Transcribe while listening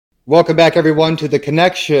Welcome back, everyone, to The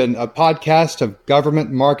Connection, a podcast of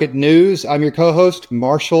government market news. I'm your co-host,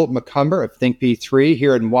 Marshall McCumber of ThinkP3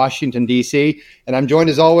 here in Washington, D.C., and I'm joined,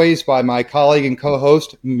 as always, by my colleague and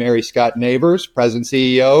co-host, Mary Scott Neighbors, President and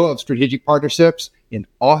CEO of Strategic Partnerships in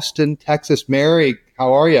Austin, Texas. Mary,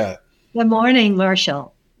 how are you? Good morning,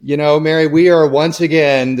 Marshall. You know, Mary, we are once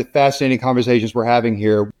again, the fascinating conversations we're having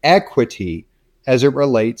here, equity as it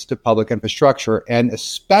relates to public infrastructure. And a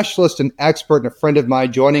specialist and expert and a friend of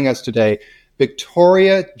mine joining us today,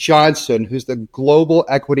 Victoria Johnson, who's the Global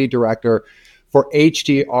Equity Director for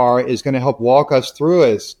HDR, is going to help walk us through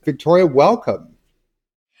this. Victoria, welcome.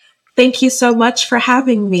 Thank you so much for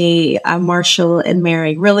having me, Marshall and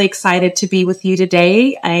Mary. Really excited to be with you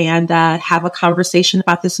today and have a conversation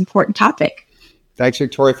about this important topic. Thanks,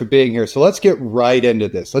 Victoria, for being here. So let's get right into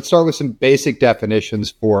this. Let's start with some basic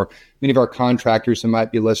definitions for many of our contractors who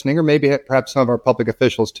might be listening, or maybe perhaps some of our public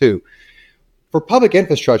officials too. For public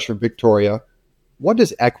infrastructure, Victoria, what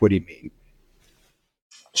does equity mean?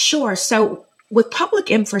 Sure. So with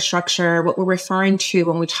public infrastructure, what we're referring to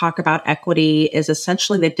when we talk about equity is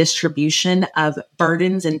essentially the distribution of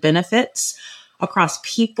burdens and benefits across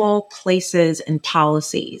people, places, and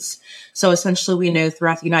policies. So essentially, we know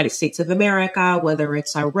throughout the United States of America, whether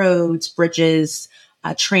it's our roads, bridges,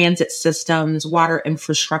 transit systems, water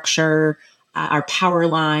infrastructure, our power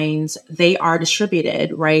lines, they are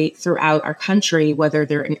distributed right throughout our country, whether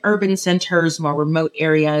they're in urban centers, more remote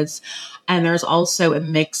areas. And there's also a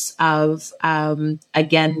mix of,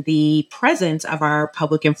 again, the presence of our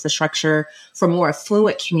public infrastructure for more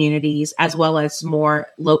affluent communities as well as more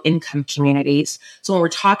low-income communities. So when we're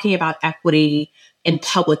talking about equity in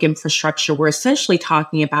public infrastructure, we're essentially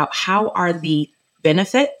talking about how are the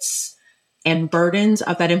benefits and burdens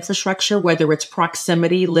of that infrastructure, whether it's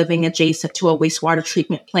proximity, living adjacent to a wastewater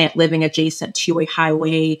treatment plant, living adjacent to a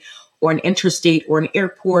highway or an interstate or an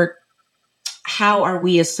airport. How are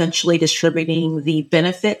we essentially distributing the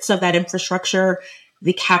benefits of that infrastructure,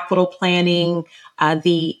 the capital planning,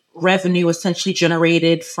 the revenue essentially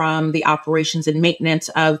generated from the operations and maintenance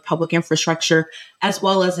of public infrastructure, as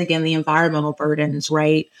well as, again, the environmental burdens,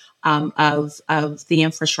 right, of the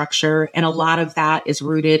infrastructure. And a lot of that is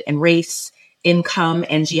rooted in race, income,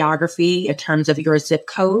 and geography in terms of your zip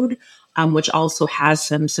code, which also has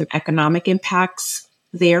some economic impacts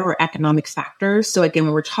there or economic factors. So again,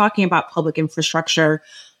 when we're talking about public infrastructure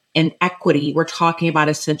and equity, we're talking about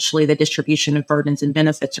essentially the distribution of burdens and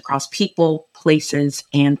benefits across people, places,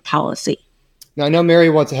 and policy. Now, I know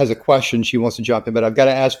Mary has a question. She wants to jump in, but I've got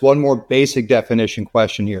to ask one more basic definition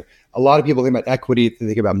question here. A lot of people think about equity, they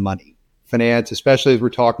think about money, finance, especially as we're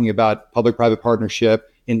talking about public-private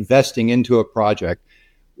partnership, investing into a project.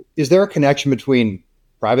 Is there a connection between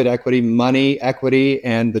private equity, money equity,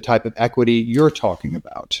 and the type of equity you're talking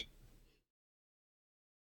about?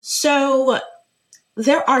 So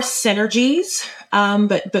there are synergies,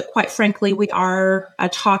 but quite frankly, we are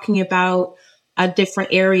talking about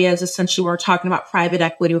different areas. Essentially, we're talking about private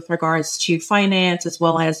equity with regards to finance, as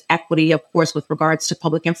well as equity, of course, with regards to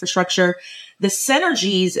public infrastructure. The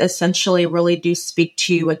synergies essentially really do speak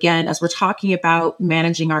to, again, as we're talking about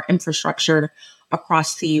managing our infrastructure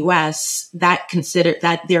across the U.S., that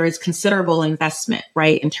there is considerable investment,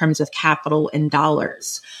 right, in terms of capital and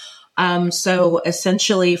dollars. So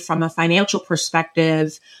essentially, from a financial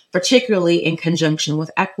perspective, particularly in conjunction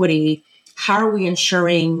with equity, how are we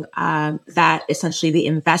ensuring that essentially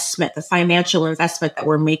the financial investment that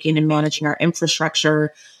we're making in managing our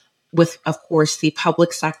infrastructure with, of course, the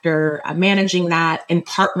public sector managing that in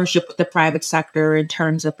partnership with the private sector in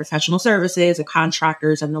terms of professional services and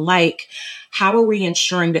contractors and the like, how are we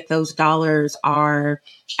ensuring that those dollars are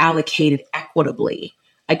allocated equitably?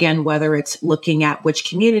 Again, whether it's looking at which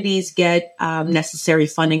communities get necessary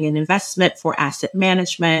funding and investment for asset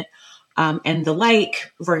management and the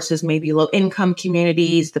like, versus maybe low-income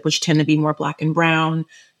communities, which tend to be more Black and brown,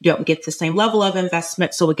 don't get the same level of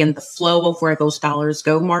investment. So again, the flow of where those dollars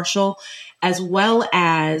go, Marshall, as well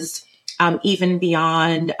as even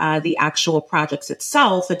beyond the actual projects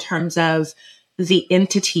itself in terms of the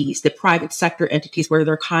entities, the private sector entities, whether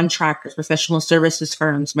they're contractors, professional services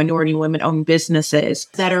firms, minority women-owned businesses,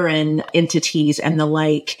 veteran entities, and the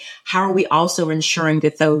like. How are we also ensuring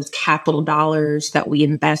that those capital dollars that we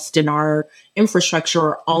invest in our infrastructure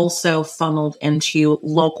are also funneled into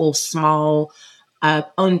local, small,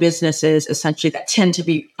 owned businesses, essentially, that tend to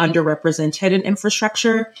be underrepresented in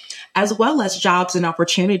infrastructure, as well as jobs and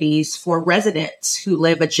opportunities for residents who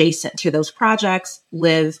live adjacent to those projects,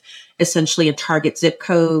 live essentially in target zip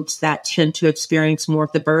codes that tend to experience more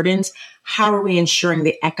of the burdens. How are we ensuring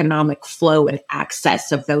the economic flow and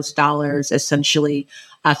access of those dollars essentially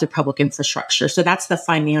through public infrastructure. So that's the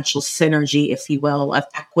financial synergy, if you will, of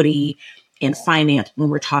equity and finance when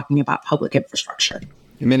we're talking about public infrastructure.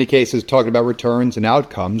 In many cases, talking about returns and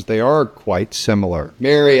outcomes, they are quite similar.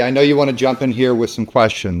 Mary, I know you want to jump in here with some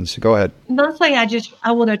questions. Go ahead. Mostly,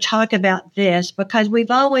 I want to talk about this because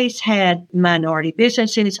we've always had minority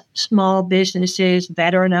businesses, small businesses,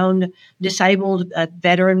 veteran-owned, disabled,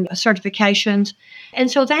 veteran certifications.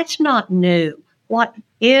 And so that's not new. What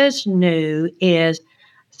is new is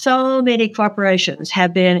so many corporations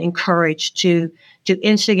have been encouraged to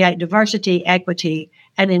instigate diversity, equity,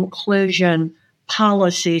 and inclusion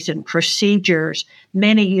policies and procedures.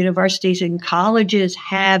 Many universities and colleges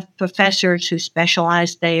have professors who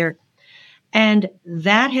specialize there. And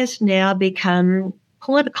that has now become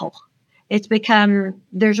political.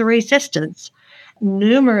 There's a resistance.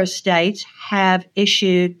 Numerous states have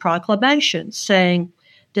issued proclamations saying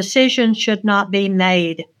decisions should not be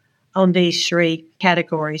made on these three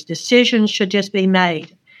categories. Decisions should just be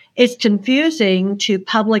made. It's confusing to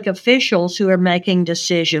public officials who are making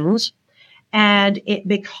decisions. And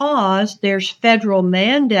because there's federal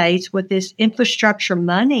mandates with this infrastructure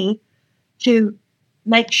money to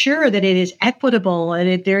make sure that it is equitable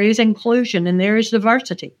and there is inclusion and there is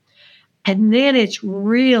diversity. And then it's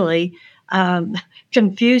really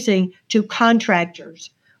confusing to contractors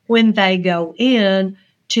when they go in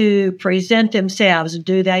to present themselves.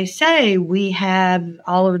 Do they say, we have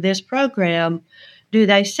all of this program? Do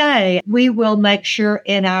they say, we will make sure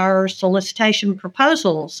in our solicitation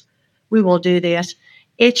proposals we will do this?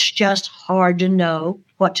 It's just hard to know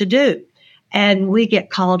what to do. And we get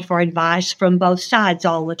called for advice from both sides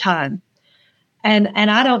all the time. And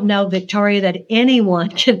I don't know, Victoria, that anyone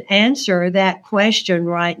can answer that question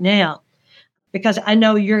right now, because I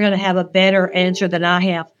know you're going to have a better answer than I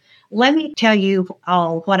have. Let me tell you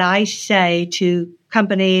all what I say to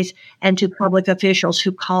companies and to public officials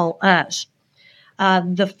who call us.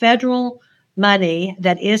 The federal money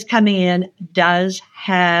that is coming in does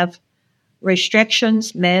have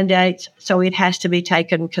restrictions, mandates, so it has to be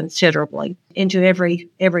taken considerably into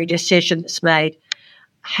every decision that's made.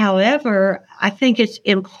 However, I think it's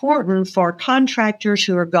important for contractors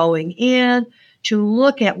who are going in to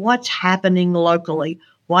look at what's happening locally.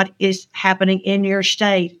 What is happening in your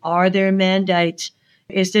state? Are there mandates?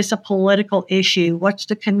 Is this a political issue? What's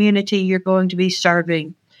the community you're going to be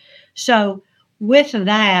serving? So with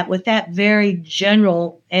that very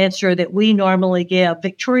general answer that we normally give,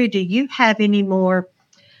 Victoria, do you have any more,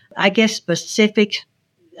 specific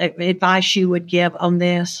advice you would give on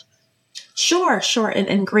this? Sure.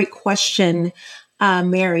 And great question,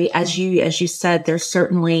 Mary. As you said, there's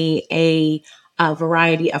certainly a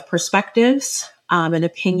variety of perspectives and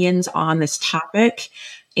opinions on this topic.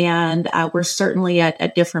 And we're certainly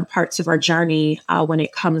at different parts of our journey when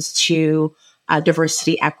it comes to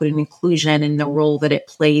diversity, equity, and inclusion, and the role that it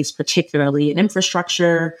plays, particularly in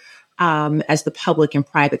infrastructure, as the public and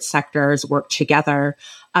private sectors work together.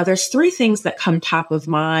 There's three things that come top of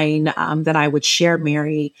mind that I would share,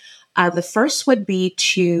 Mary. The first would be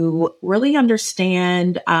to really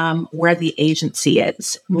understand where the agency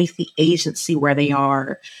is, meet the agency where they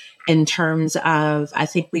are in terms of, I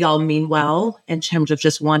think we all mean well in terms of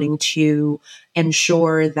just wanting to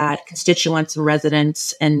ensure that constituents and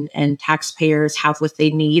residents and taxpayers have what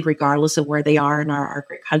they need, regardless of where they are in our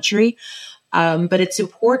great country. But it's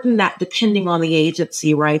important that depending on the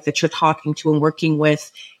agency, right, that you're talking to and working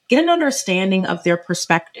with, get an understanding of their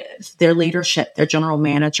perspective, their leadership, their general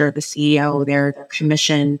manager, the CEO, their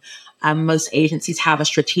commission. Most agencies have a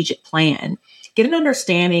strategic plan. Get an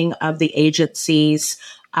understanding of the agency's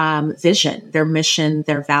vision, their mission,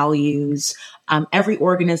 their values. Every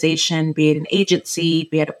organization, be it an agency,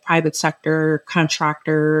 be it a private sector,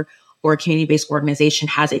 contractor, or a community-based organization,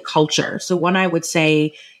 has a culture. So one, I would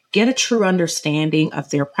say, get a true understanding of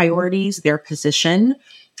their priorities, their position,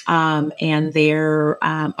 and their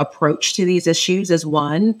approach to these issues is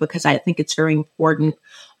one, because I think it's very important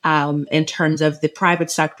in terms of the private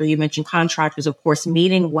sector. You mentioned contractors, of course,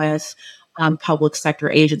 meeting with public sector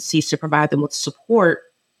agencies to provide them with support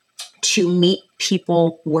to meet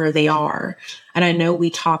people where they are. And I know we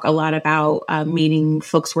talk a lot about meeting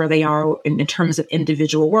folks where they are in terms of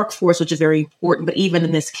individual workforce, which is very important. But even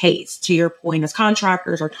in this case, to your point, as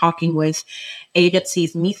contractors are talking with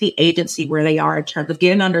agencies, meet the agency where they are in terms of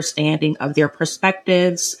getting an understanding of their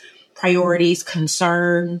perspectives, priorities,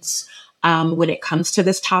 concerns when it comes to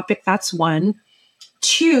this topic. That's one.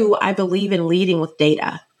 Two, I believe in leading with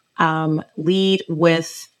data. Lead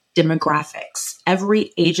with demographics.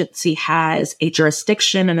 Every agency has a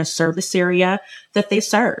jurisdiction and a service area that they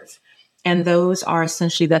serve. And those are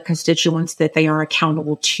essentially the constituents that they are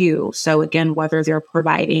accountable to. So again, whether they're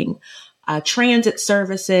providing transit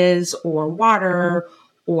services or water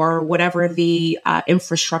or whatever the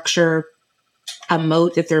infrastructure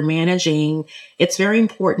mode that they're managing, it's very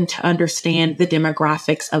important to understand the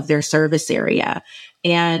demographics of their service area.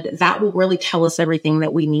 And that will really tell us everything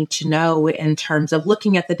that we need to know in terms of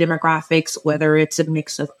looking at the demographics, whether it's a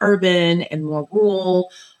mix of urban and more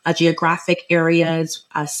rural geographic areas,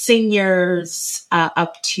 seniors,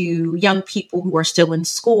 up to young people who are still in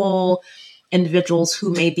school, individuals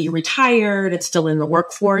who may be retired and still in the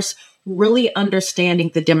workforce, really understanding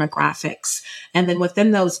the demographics. And then within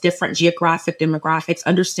those different geographic demographics,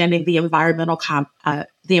 understanding the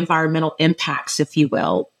environmental impacts, if you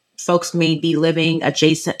will. Folks may be living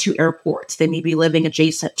adjacent to airports. They may be living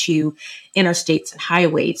adjacent to interstates and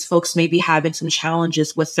highways. Folks may be having some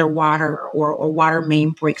challenges with their water or water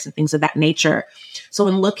main breaks and things of that nature. So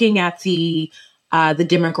in looking at the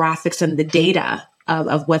demographics and the data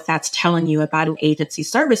of what that's telling you about an agency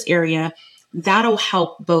service area, that'll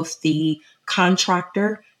help both the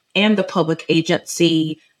contractor and the public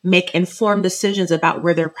agency make informed decisions about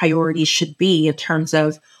where their priorities should be in terms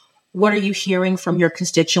of what are you hearing from your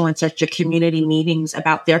constituents at your community meetings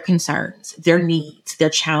about their concerns, their needs, their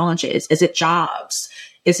challenges? Is it jobs?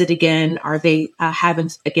 Is it, again, are they having,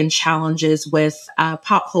 again, challenges with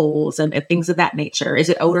potholes and things of that nature? Is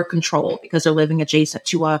it odor control because they're living adjacent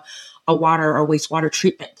to a water or wastewater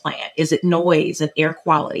treatment plant? Is it noise and air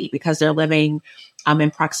quality because they're living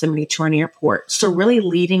in proximity to an airport? So really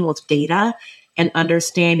leading with data and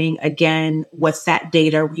understanding, again, what that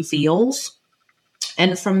data reveals.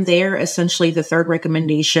 And from there, essentially, the third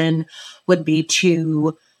recommendation would be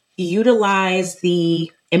to utilize the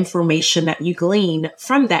information that you glean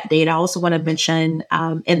from that data. I also want to mention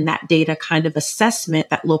in that data kind of assessment,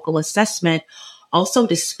 that local assessment, also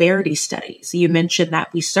disparity studies. You mentioned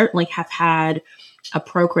that we certainly have had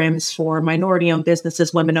programs for minority-owned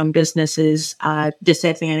businesses, women-owned businesses,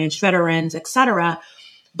 disadvantaged veterans, et cetera.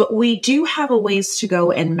 But we do have a ways to go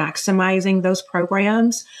in maximizing those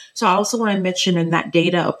programs. So I also want to mention in that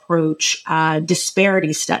data approach,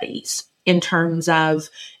 disparity studies in terms of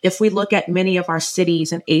if we look at many of our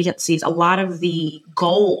cities and agencies, a lot of the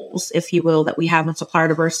goals, if you will, that we have in supplier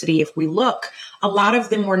diversity, if we look, a lot of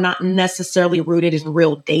them were not necessarily rooted in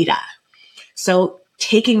real data. So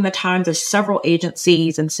taking the time, there's several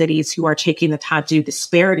agencies and cities who are taking the time to do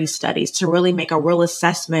disparity studies to really make a real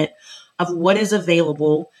assessment of what is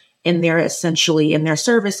available in their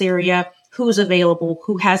service area, who's available,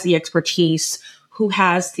 who has the expertise, who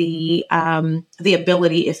has the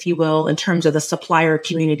ability, if you will, in terms of the supplier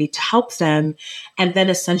community to help them, and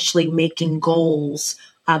then essentially making goals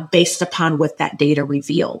based upon what that data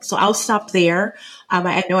revealed. So I'll stop there.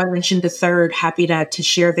 I know I mentioned the third, happy to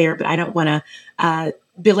share there, but I don't want to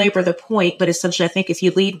belabor the point. But essentially, I think if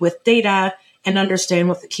you lead with data and understand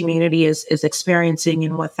what the community is experiencing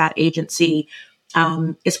and what that agency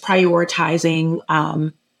is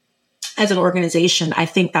prioritizing as an organization, I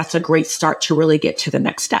think that's a great start to really get to the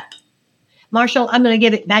next step. Marshall, I'm going to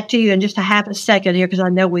give it back to you in just a half a second here because I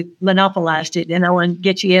know we've monopolized it and I want to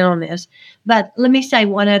get you in on this. But let me say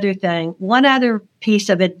one other thing. One other piece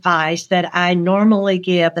of advice that I normally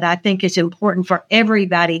give that I think is important for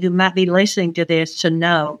everybody who might be listening to this to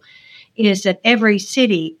know is that every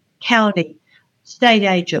city, county, state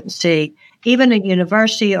agency, even a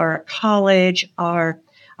university or a college or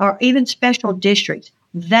even special districts,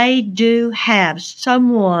 they do have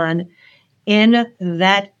someone in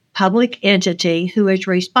that public entity who is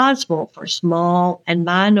responsible for small and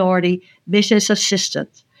minority business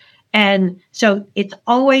assistance. And so it's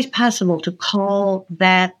always possible to call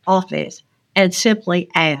that office and simply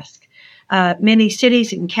ask. Many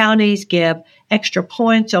cities and counties give extra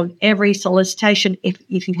points on every solicitation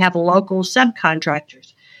if you have local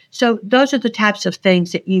subcontractors. So those are the types of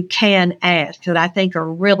things that you can ask that I think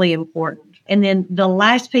are really important. And then the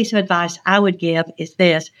last piece of advice I would give is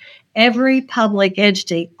this. Every public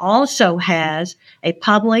entity also has a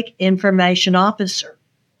public information officer.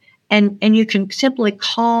 And you can simply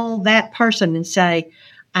call that person and say,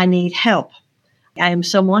 I need help. I am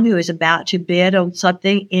someone who is about to bid on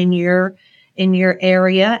something in your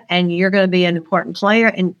area, and you're going to be an important player,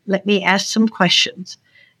 and let me ask some questions.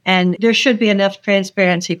 And there should be enough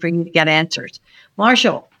transparency for you to get answers.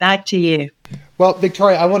 Marshall, back to you. Well,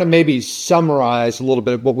 Victoria, I want to maybe summarize a little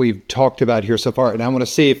bit of what we've talked about here so far, and I want to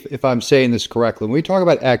see if I'm saying this correctly. When we talk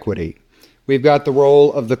about equity, we've got the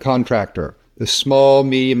role of the contractor, the small,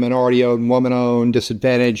 medium, minority-owned, woman-owned,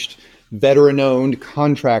 disadvantaged, veteran-owned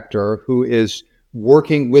contractor who is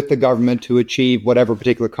working with the government to achieve whatever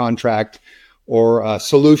particular contract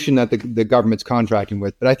solution that the government's contracting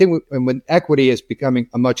with. But I think when equity is becoming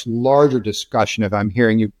a much larger discussion, if I'm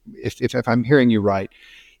hearing you right,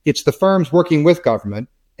 it's the firms working with government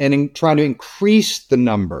and trying to increase the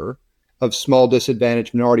number of small,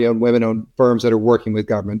 disadvantaged, minority-owned, women-owned firms that are working with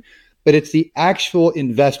government. But it's the actual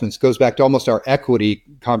investments, goes back to almost our equity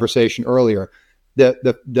conversation earlier,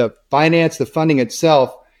 the finance, the funding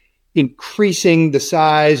itself, increasing the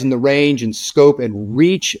size and the range and scope and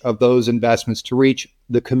reach of those investments to reach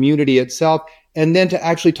the community itself, and then to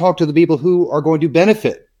actually talk to the people who are going to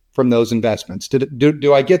benefit from those investments.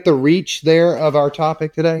 Do I get the reach there of our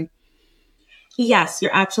topic today? Yes,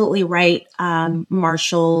 you're absolutely right,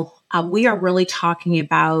 Marshall. We are really talking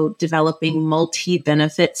about developing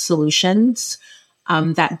multi-benefit solutions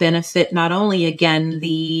that benefit not only, again,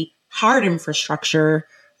 the hard infrastructure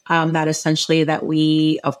that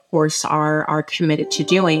we, of course, are committed to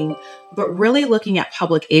doing, but really looking at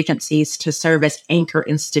public agencies to serve as anchor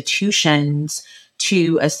institutions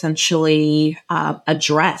to essentially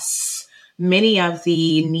address many of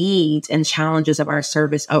the needs and challenges of our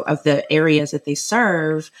service, of the areas that they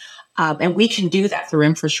serve. And we can do that through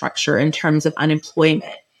infrastructure in terms of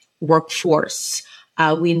unemployment, workforce.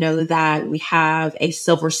 We know that we have a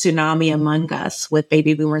silver tsunami among us with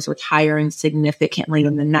baby boomers retiring significantly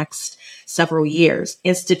in the next several years.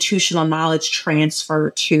 Institutional knowledge transfer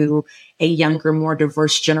to a younger, more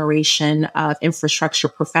diverse generation of infrastructure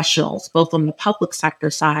professionals, both on the public sector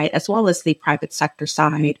side as well as the private sector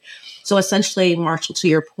side. So essentially, Marshall, to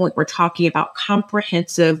your point, we're talking about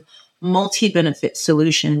comprehensive multi-benefit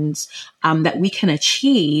solutions that we can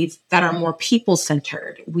achieve that are more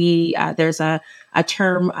people-centered. There's a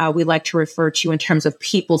term we like to refer to in terms of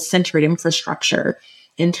people-centered infrastructure,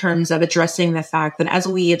 in terms of addressing the fact that as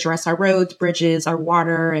we address our roads, bridges, our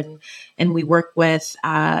water, and we work with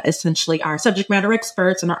essentially our subject matter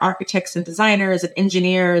experts and our architects and designers and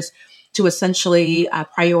engineers to essentially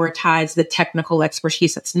prioritize the technical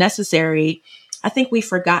expertise that's necessary, I think we've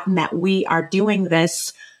forgotten that we are doing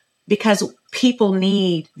this because people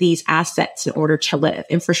need these assets in order to live.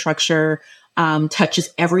 Infrastructure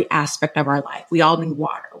touches every aspect of our life. We all need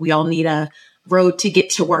water. We all need a road to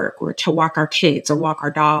get to work or to walk our kids or walk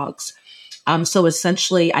our dogs. So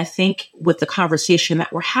essentially, I think with the conversation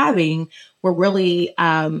that we're having, we're really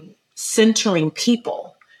centering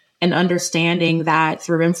people and understanding that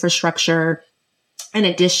through infrastructure, in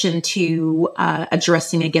addition to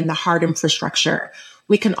addressing, again, the hard infrastructure,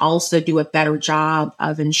 we can also do a better job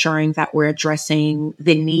of ensuring that we're addressing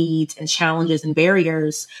the needs and challenges and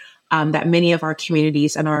barriers that many of our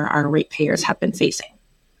communities and our ratepayers have been facing.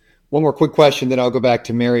 One more quick question, then I'll go back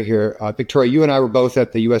to Mary here. Victoria, you and I were both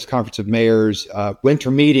at the U.S. Conference of Mayors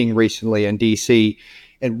winter meeting recently in D.C.,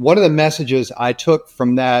 and one of the messages I took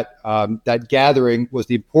from that gathering was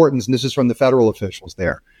the importance, and this is from the federal officials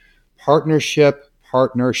there, partnership,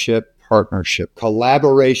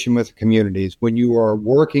 collaboration with communities. When you are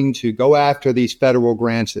working to go after these federal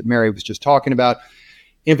grants that Mary was just talking about,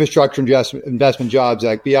 Infrastructure Investment Jobs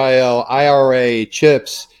Act, BIL, IRA,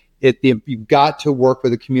 CHIPS, you've got to work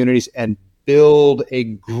with the communities and build a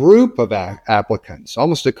group of applicants,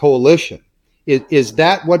 almost a coalition. Is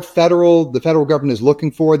that what the federal government is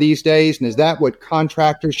looking for these days? And is that what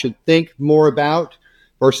contractors should think more about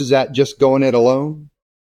versus that just going it alone?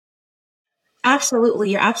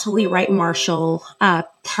 Absolutely. You're absolutely right, Marshall.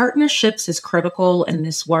 Partnerships is critical in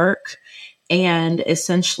this work. And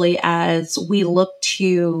essentially, as we look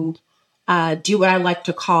to do what I like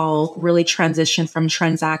to call really transition from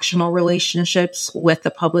transactional relationships with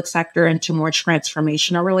the public sector into more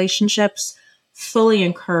transformational relationships, fully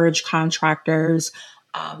encourage contractors,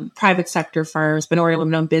 private sector firms, minority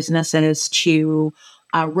women-owned businesses to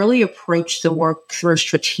really approach the work through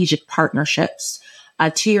strategic partnerships.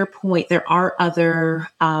 To your point, there are other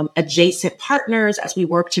adjacent partners as we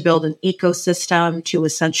work to build an ecosystem to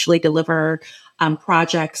essentially deliver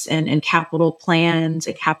projects and capital plans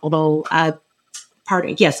and capital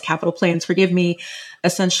plans,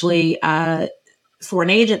 essentially for an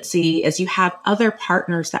agency is you have other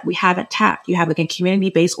partners that we haven't tapped. You have, again,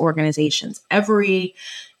 community-based organizations. Every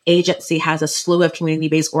agency has a slew of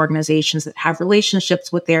community-based organizations that have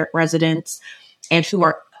relationships with their residents and who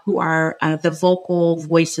are the vocal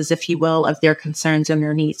voices, if you will, of their concerns and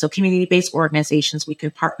their needs. So community-based organizations we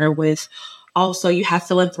can partner with. Also, you have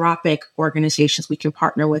philanthropic organizations we can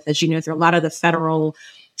partner with. As you know, there are a lot of the federal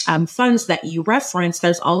funds that you reference.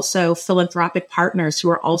 There's also philanthropic partners who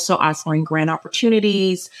are also offering grant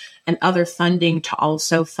opportunities and other funding to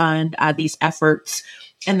also fund these efforts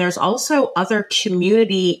And there's also other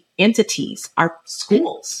community entities, our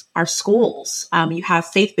schools. You have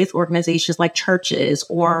faith-based organizations like churches,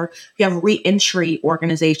 or you have re-entry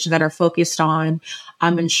organizations that are focused on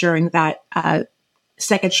ensuring that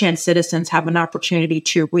second chance citizens have an opportunity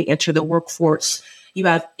to re-enter the workforce. You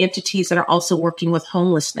have entities that are also working with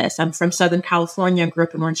homelessness. I'm from Southern California, grew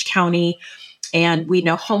up in Orange County, and we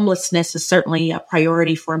know homelessness is certainly a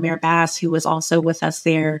priority for Mayor Bass, who was also with us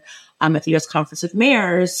there at the U.S. Conference of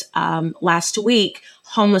Mayors last week.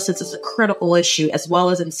 Homelessness is a critical issue, as well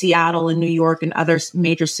as in Seattle and New York and other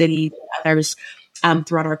major cities, others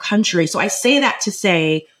throughout our country. So I say that to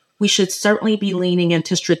say we should certainly be leaning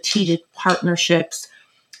into strategic partnerships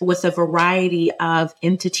with a variety of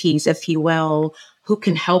entities, if you will, who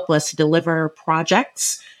can help us deliver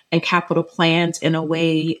projects and capital plans in a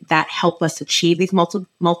way that help us achieve these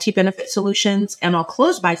multi-benefit solutions. And I'll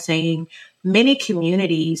close by saying many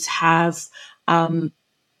communities have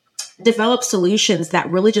developed solutions that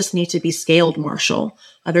really just need to be scaled, Marshall.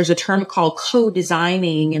 There's a term called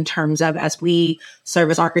co-designing in terms of, as we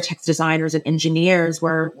serve as architects, designers, and engineers,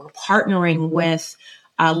 we're partnering with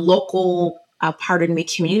local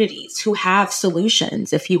communities who have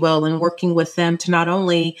solutions, if you will, and working with them to not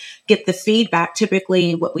only get the feedback.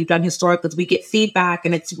 Typically, what we've done historically is we get feedback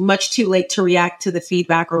and it's much too late to react to the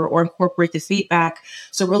feedback or incorporate the feedback.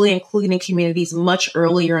 So really including communities much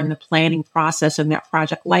earlier in the planning process of that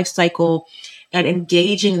project lifecycle and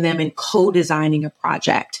engaging them in co-designing a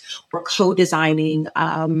project or co-designing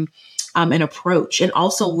an approach, and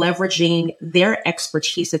also leveraging their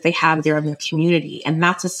expertise that they have there in their community. And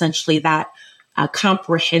that's essentially that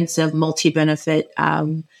comprehensive multi-benefit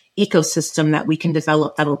ecosystem that we can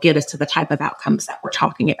develop that'll get us to the type of outcomes that we're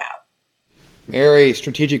talking about. Mary,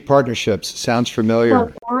 strategic partnerships sounds familiar.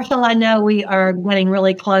 Well, Marshall, I know we are getting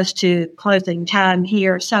really close to closing time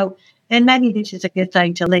here. So, and maybe this is a good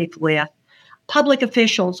thing to leave with. Public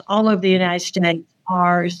officials all over the United States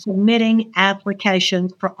are submitting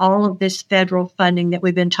applications for all of this federal funding that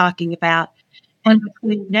we've been talking about. And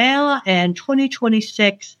between now and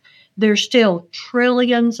 2026, there's still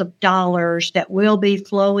trillions of dollars that will be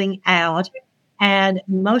flowing out. And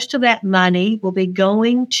most of that money will be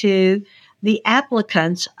going to the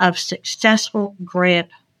applicants of successful grant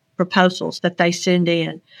proposals that they send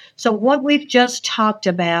in. So what we've just talked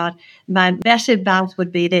about, my best advice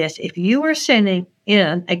would be this. If you are sending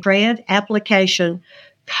in a grant application,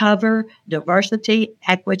 cover diversity,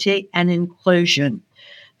 equity, and inclusion.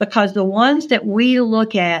 Because the ones that we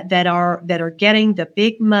look at that are getting the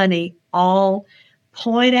big money all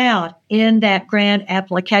point out in that grant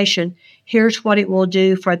application, here's what it will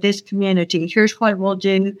do for this community. Here's what it will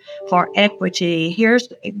do for equity. Here's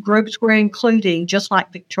groups we're including, just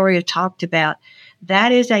like Victoria talked about.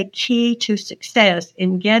 That is a key to success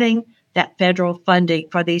in getting that federal funding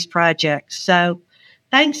for these projects. So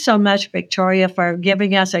thanks so much, Victoria, for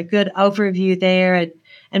giving us a good overview there.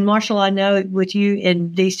 And Marshall, I know with you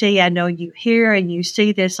in D.C., I know you hear and you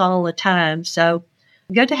see this all the time. So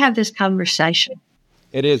good to have this conversation.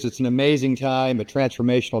 It is. It's an amazing time, a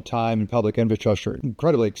transformational time in public infrastructure.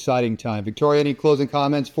 Incredibly exciting time. Victoria, any closing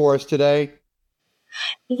comments for us today?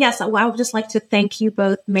 Yes, well, I would just like to thank you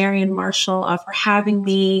both, Mary and Marshall, for having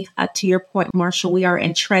me. To your point, Marshall, we are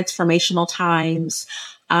in transformational times.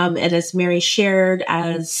 And as Mary shared,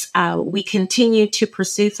 as we continue to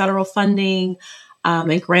pursue federal funding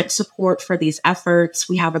and grant support for these efforts,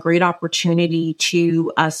 we have a great opportunity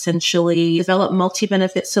to essentially develop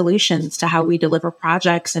multi-benefit solutions to how we deliver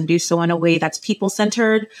projects and do so in a way that's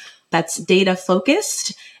people-centered, that's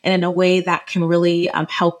data-focused, and in a way that can really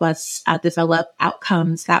help us develop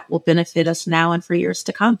outcomes that will benefit us now and for years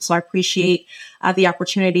to come. So I appreciate the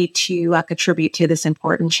opportunity to contribute to this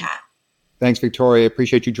important chat. Thanks, Victoria.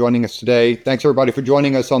 Appreciate you joining us today. Thanks, everybody, for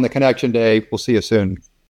joining us on the Connection Day. We'll see you soon.